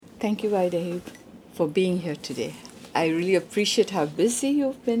Thank you, Waidehi, for being here today. I really appreciate how busy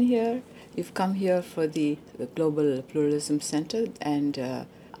you've been here. You've come here for the Global Pluralism Center, and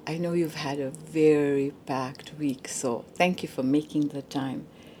I know you've had a very packed week, so thank you for making the time.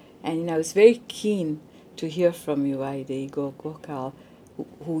 And I was very keen to hear from you, Waidehi Gokhale,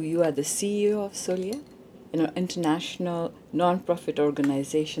 who you are the CEO of Soliya, an international non-profit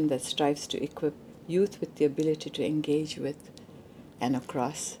organization that strives to equip youth with the ability to engage with and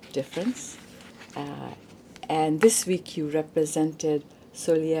across difference. And this week you represented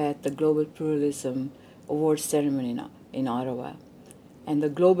Soliya at the Global Pluralism Award ceremony in Ottawa. And the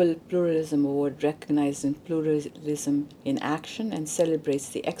Global Pluralism Award recognizes pluralism in action and celebrates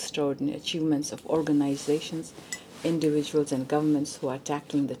the extraordinary achievements of organizations, individuals, and governments who are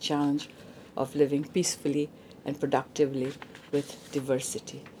tackling the challenge of living peacefully and productively with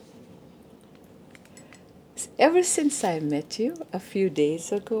diversity. Ever since I met you a few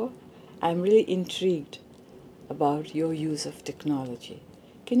days ago, I'm really intrigued about your use of technology.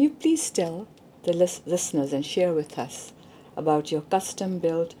 Can you please tell the listeners and share with us about your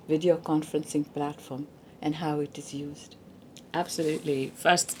custom-built video conferencing platform and how it is used? Absolutely.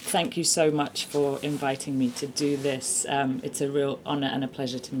 First, thank you so much for inviting me to do this. It's a real honor and a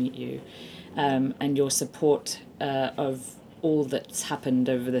pleasure to meet you. And your support of all that's happened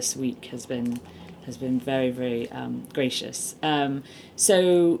over this week has been very, very gracious.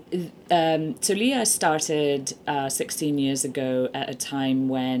 Soliya started 16 years ago at a time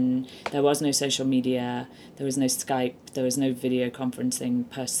when there was no social media, there was no Skype, there was no video conferencing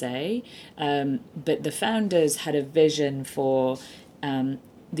per se. But the founders had a vision for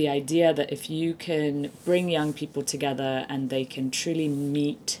the idea that if you can bring young people together and they can truly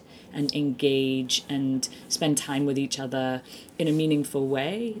meet and engage and spend time with each other in a meaningful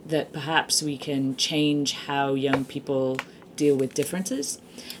way, that perhaps we can change how young people deal with differences.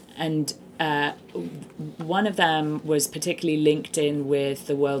 And one of them was particularly linked in with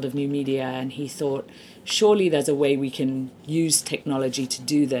the world of new media, and he thought, surely there's a way we can use technology to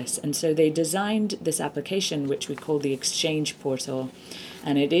do this. And so they designed this application, which we call the Exchange Portal,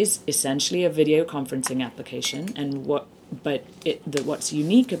 and it is essentially a video conferencing application. And what's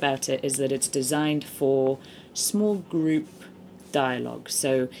unique about it is that it's designed for small group dialogue.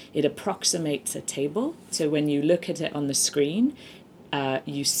 So it approximates a table. So when you look at it on the screen,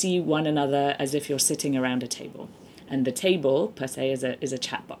 you see one another as if you're sitting around a table. And the table, per se, is a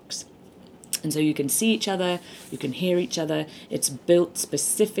chat box. And so you can see each other, you can hear each other. It's built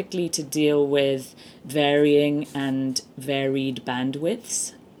specifically to deal with varying and varied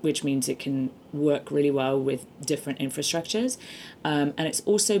bandwidths, which means it can work really well with different infrastructures. And it's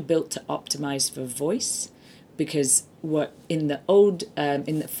also built to optimize for voice, because what in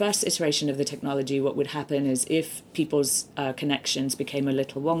the first iteration of the technology, what would happen is if people's connections became a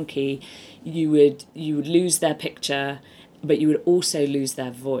little wonky, you would lose their picture, but you would also lose their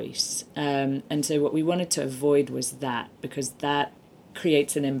voice. And so what we wanted to avoid was that, because that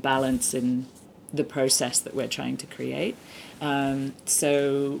creates an imbalance in the process that we're trying to create.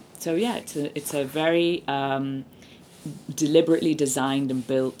 So yeah, it's a very deliberately designed and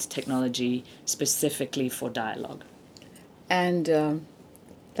built technology specifically for dialogue. And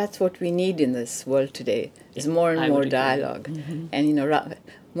that's what we need in this world today, is more and more dialogue. Mm-hmm. And,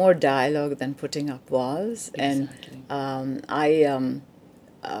 more dialogue than putting up walls. Exactly. And I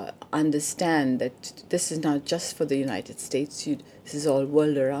understand that this is not just for the United States. This is all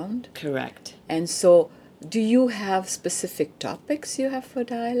world around. Correct. And so do you have specific topics you have for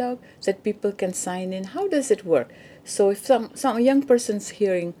dialogue that people can sign in? How does it work? So if some young person's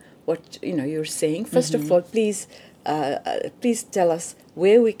hearing what you're saying, first of all, please tell us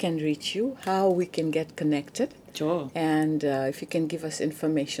where we can reach you, how we can get connected. Sure. And if you can give us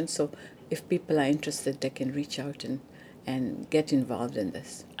information, so if people are interested, they can reach out and get involved in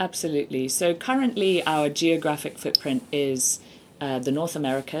this. Absolutely. So currently our geographic footprint is the North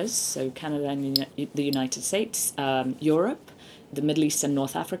Americas, so Canada and the United States, Europe, the Middle East and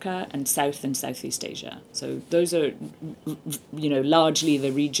North Africa, and South and Southeast Asia. So those are, largely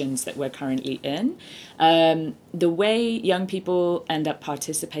the regions that we're currently in. The way young people end up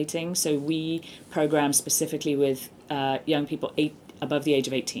participating, so we program specifically with young people above the age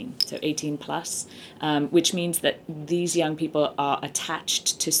of 18, so 18 plus, which means that these young people are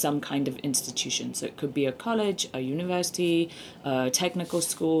attached to some kind of institution. So it could be a college, a university, a technical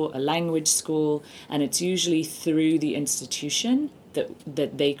school, a language school, and it's usually through the institution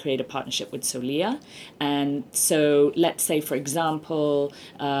that they create a partnership with Soliya. And so let's say, for example,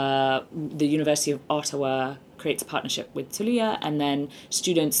 the University of Ottawa creates a partnership with Soliya, and then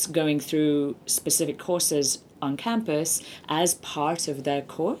students going through specific courses on campus, as part of their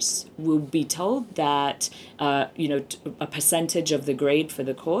course, will be told that a percentage of the grade for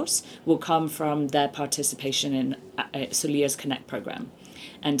the course will come from their participation in Soliya's Connect program.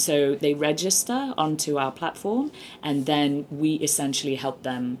 And so they register onto our platform, and then we essentially help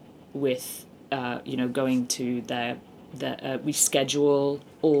them with, going to we schedule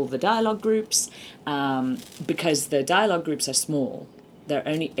all the dialogue groups, because the dialogue groups are small. There are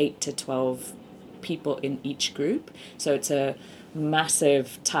only 8 to 12 people in each group. So it's a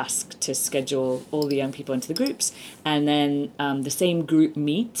massive task to schedule all the young people into the groups. And then the same group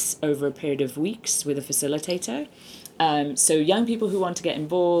meets over a period of weeks with a facilitator. So young people who want to get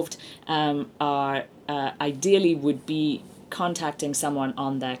involved are ideally would be contacting someone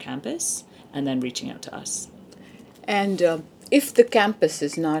on their campus and then reaching out to us. And if the campus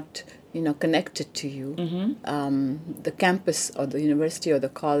is not, connected to you, the campus or the university or the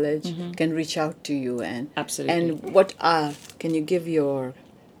college can reach out to you. And absolutely. And can you give your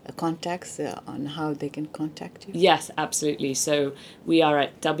contacts on how they can contact you? Yes, absolutely. So we are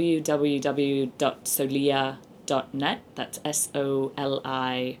at www.soliya.net. That's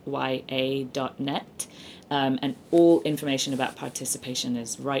SOLIYA.net. And all information about participation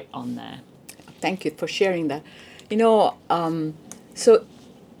is right on there. Thank you for sharing that. So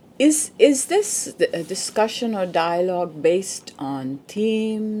is this a discussion or dialogue based on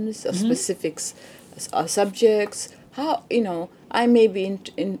themes or specifics, subjects? How, I may be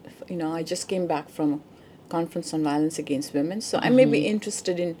I just came back from a conference on violence against women, so I may be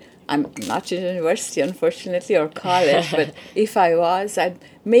interested in, I'm not in university, unfortunately, or college, but if I was, I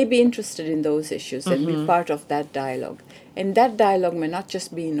may be interested in those issues and be part of that dialogue. And that dialogue may not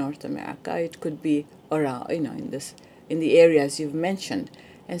just be in North America, it could be around, in the areas you've mentioned.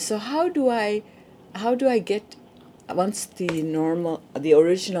 And so how do I get, once the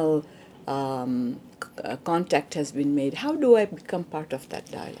original contact has been made, how do I become part of that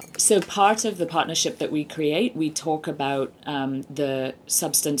dialogue? So part of the partnership that we create, we talk about the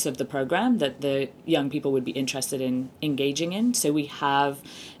substance of the program that the young people would be interested in engaging in. So we have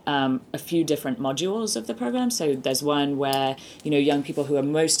a few different modules of the program. So there's one where, young people who are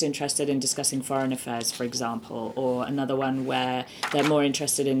most interested in discussing foreign affairs, for example, or another one where they're more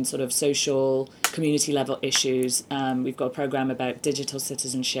interested in sort of social, community level issues. We've got a program about digital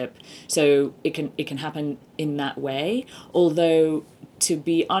citizenship. So it can happen in that way. Although, to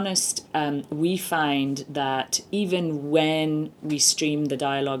be honest, we find that even when we stream the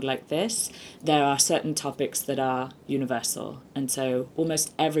dialogue like this, there are certain topics that are universal. And so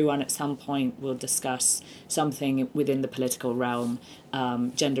almost everyone at some point will discuss something within the political realm.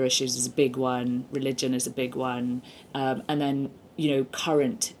 Gender issues is a big one, religion is a big one, and then,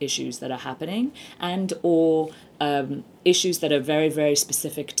 current issues that are happening or issues that are very, very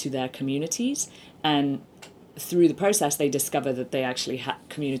specific to their communities. And through the process, they discover that they actually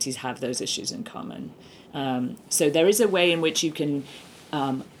communities have those issues in common. So there is a way in which you can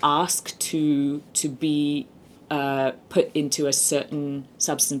ask to be put into a certain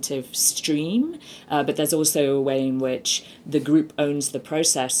substantive stream, but there's also a way in which the group owns the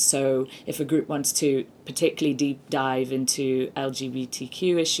process. So if a group wants to particularly deep dive into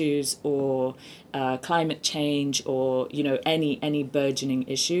LGBTQ issues or climate change or any burgeoning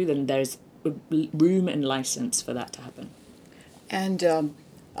issue, then there's room and license for that to happen. And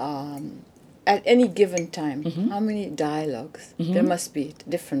at any given time, how many dialogues? There must be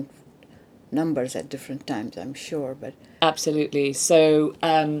different numbers at different times, I'm sure. But absolutely. So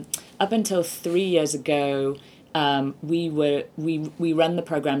up until 3 years ago, we run the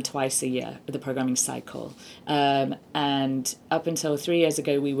program twice a year, the programming cycle, and up until 3 years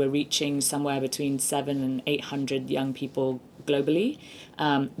ago, we were reaching somewhere between 700 and 800 young people globally.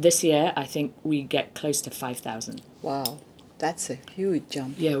 This year, I think we get close to 5,000. Wow, that's a huge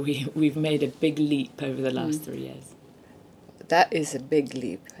jump. Yeah, we've made a big leap over the last 3 years. That is a big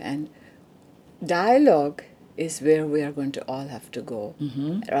leap. And dialogue is where we are going to all have to go,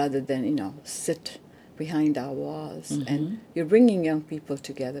 rather than, sit behind our walls. And you're bringing young people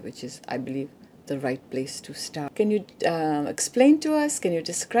together, which is, I believe, the right place to start. Can you explain to us, can you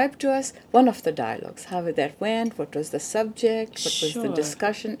describe to us one of the dialogues, how that went, what was the subject, what was the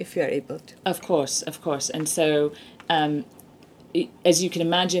discussion, if you are able to? Of course. And so, as you can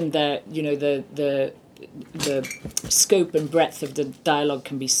imagine, the scope and breadth of the dialogue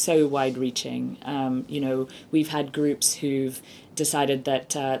can be so wide-reaching. We've had groups who've decided that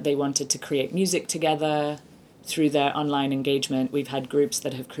they wanted to create music together through their online engagement. We've had groups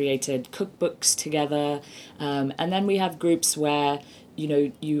that have created cookbooks together. And then we have groups where,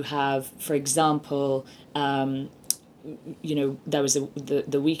 you have, for example, there was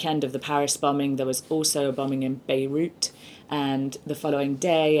the weekend of the Paris bombing. There was also a bombing in Beirut. And the following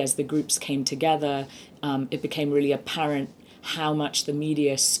day, as the groups came together, it became really apparent how much the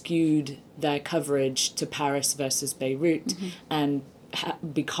media skewed their coverage to Paris versus Beirut. Mm-hmm. And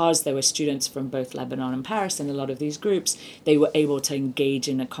because there were students from both Lebanon and Paris in a lot of these groups, they were able to engage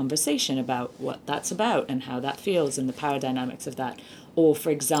in a conversation about what that's about and how that feels and the power dynamics of that. Or, for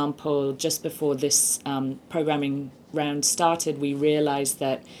example, just before this programming round started, we realized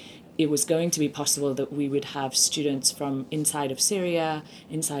that it was going to be possible that we would have students from inside of Syria,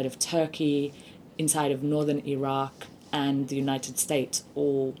 inside of Turkey, inside of northern Iraq, and the United States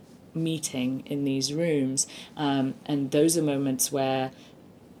all meeting in these rooms. And those are moments where,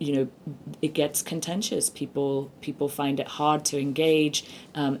 it gets contentious. People find it hard to engage.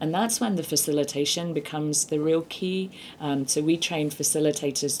 And that's when the facilitation becomes the real key. So we train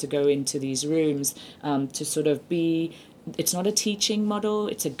facilitators to go into these rooms to sort of be... It's not a teaching model,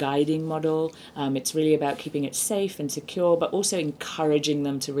 it's a guiding model. It's really about keeping it safe and secure, but also encouraging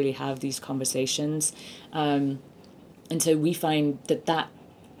them to really have these conversations. And so we find that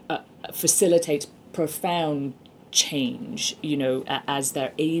facilitates profound change, as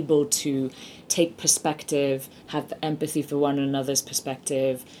they're able to take perspective, have empathy for one another's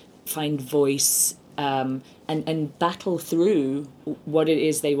perspective, find voice, and battle through what it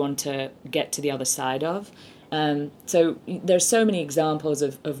is they want to get to the other side of. So there's so many examples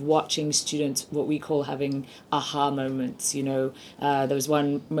of watching students, what we call having aha moments. There was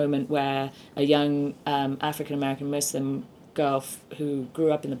one moment where a young African-American Muslim girl who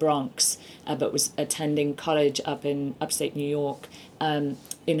grew up in the Bronx but was attending college up in upstate New York.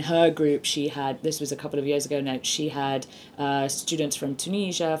 In her group, she had, this was a couple of years ago now, she had students from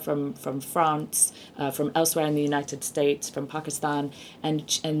Tunisia, from France, from elsewhere in the United States, from Pakistan,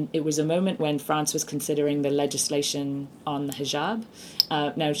 and it was a moment when France was considering the legislation on the hijab.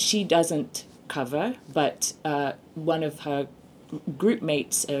 Now, she doesn't cover, but one of her group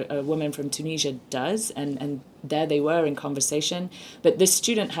mates, a woman from Tunisia, does, and there they were in conversation. But this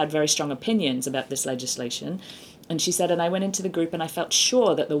student had very strong opinions about this legislation. And she said, and I went into the group and I felt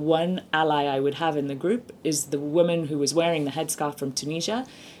sure that the one ally I would have in the group is the woman who was wearing the headscarf from Tunisia.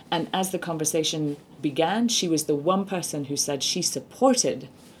 And as the conversation began, she was the one person who said she supported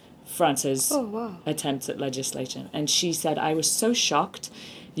France's attempts at legislation. And she said, I was so shocked,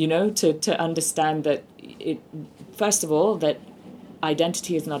 to understand that, first of all, that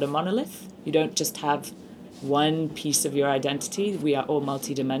identity is not a monolith. You don't just have one piece of your identity. We are all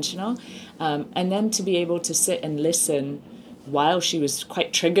multidimensional. And then to be able to sit and listen while she was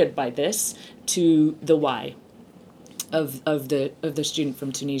quite triggered by this to the why of the student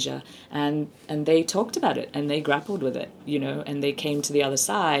from Tunisia. And they talked about it and they grappled with it, and they came to the other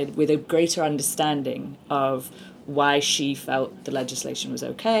side with a greater understanding of why she felt the legislation was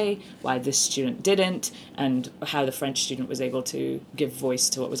okay, why this student didn't, and how the French student was able to give voice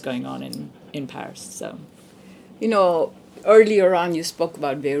to what was going on in Paris. So, earlier on you spoke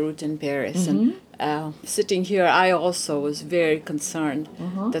about Beirut and Paris, mm-hmm. and sitting here, I also was very concerned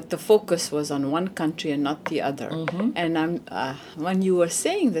that the focus was on one country and not the other. Mm-hmm. And when you were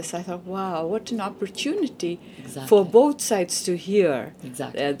saying this, I thought, wow, what an opportunity for both sides to hear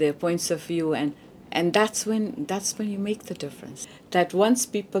their points of view, and that's when you make the difference. That once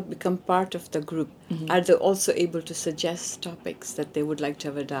people become part of the group, are they also able to suggest topics that they would like to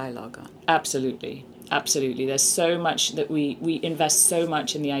have a dialogue on? Absolutely. There's so much that we invest so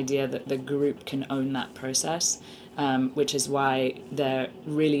much in the idea that the group can own that process, which is why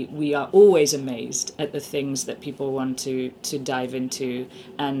we are always amazed at the things that people want to dive into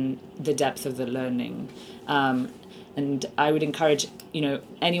and the depth of the learning. And I would encourage,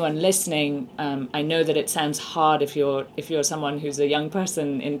 anyone listening. I know that it sounds hard if you're someone who's a young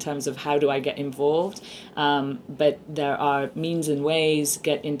person in terms of how do I get involved, but there are means and ways.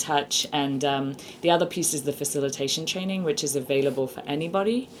 Get in touch, and the other piece is the facilitation training, which is available for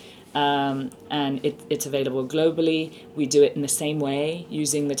anybody, and it's available globally. We do it in the same way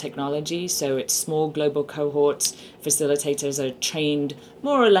using the technology, so it's small global cohorts. Facilitators are trained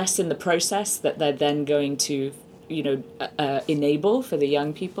more or less in the process that they're then going to enable for the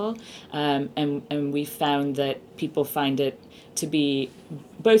young people, and we found that people find it to be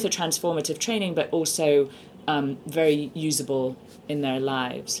both a transformative training but also very usable in their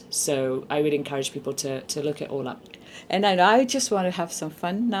lives. So I would encourage people to look it all up. And I just want to have some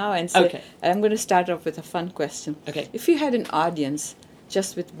fun now and say, I'm going to start off with a fun question. Okay. If you had an audience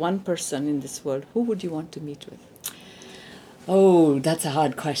just with one person in this world, who would you want to meet with? Oh, that's a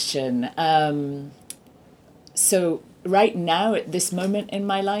hard question. So right now, at this moment in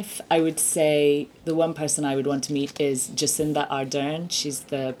my life, I would say the one person I would want to meet is Jacinda Ardern. She's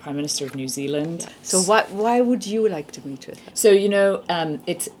the Prime Minister of New Zealand. So why would you like to meet with her? So,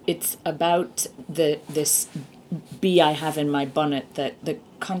 it's about this bee I have in my bonnet, that the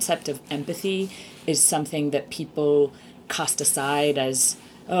concept of empathy is something that people cast aside as,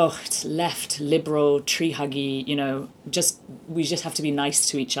 oh, it's left, liberal, tree huggy, we just have to be nice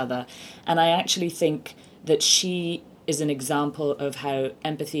to each other. And I actually think that she is an example of how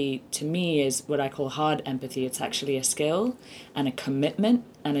empathy, to me, is what I call hard empathy. It's actually a skill and a commitment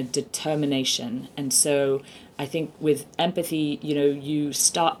and a determination. And so I think with empathy, you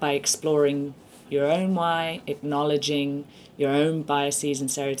start by exploring your own why, acknowledging your own biases and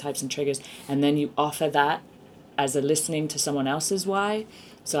stereotypes and triggers, and then you offer that as a listening to someone else's why.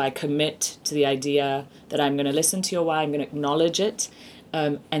 So I commit to the idea that I'm going to listen to your why, I'm going to acknowledge it,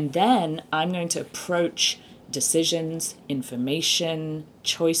 and then I'm going to approach decisions, information,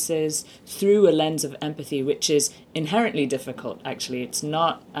 choices through a lens of empathy, which is inherently difficult, actually. It's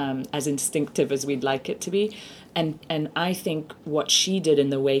not as instinctive as we'd like it to be. And I think what she did in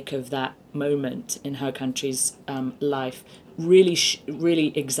the wake of that moment in her country's life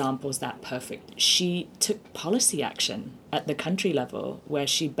really examples that perfect. She took policy action at the country level where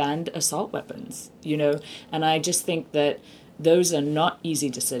she banned assault weapons, and I just think that those are not easy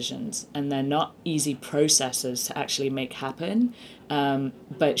decisions and they're not easy processes to actually make happen.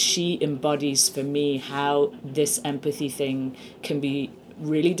 But she embodies for me how this empathy thing can be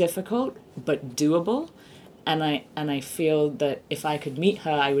really difficult but doable. And I feel that if I could meet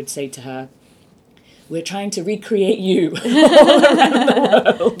her, I would say to her, we're trying to recreate you all around the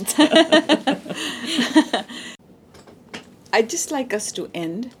world. I'd just like us to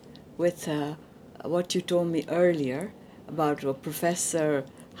end with what you told me earlier about a professor,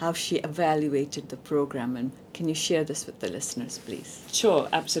 how she evaluated the program. And can you share this with the listeners, please? Sure,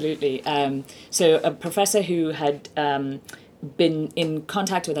 absolutely. So a professor who had been in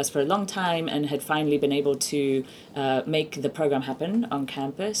contact with us for a long time and had finally been able to make the program happen on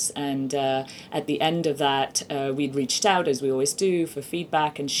campus. And at the end of that, we'd reached out, as we always do, for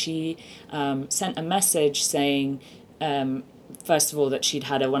feedback. And she sent a message saying, first of all, that she'd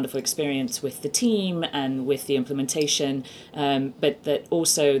had a wonderful experience with the team and with the implementation, but that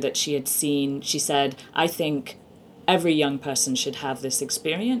also that she said, I think every young person should have this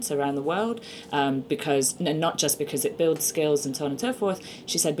experience around the world, because, and not just because it builds skills and so on and so forth.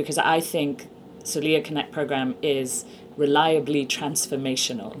 She said, because I think Soliya Connect program is reliably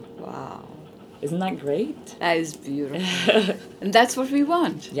transformational. Wow. Isn't that great? That is beautiful. And that's what we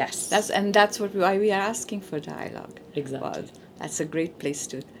want. Yes. That's why we are asking for dialogue. Exactly. Well, that's a great place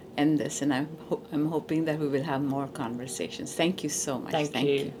to end this, and I'm hoping that we will have more conversations. Thank you so much. Thank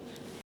you.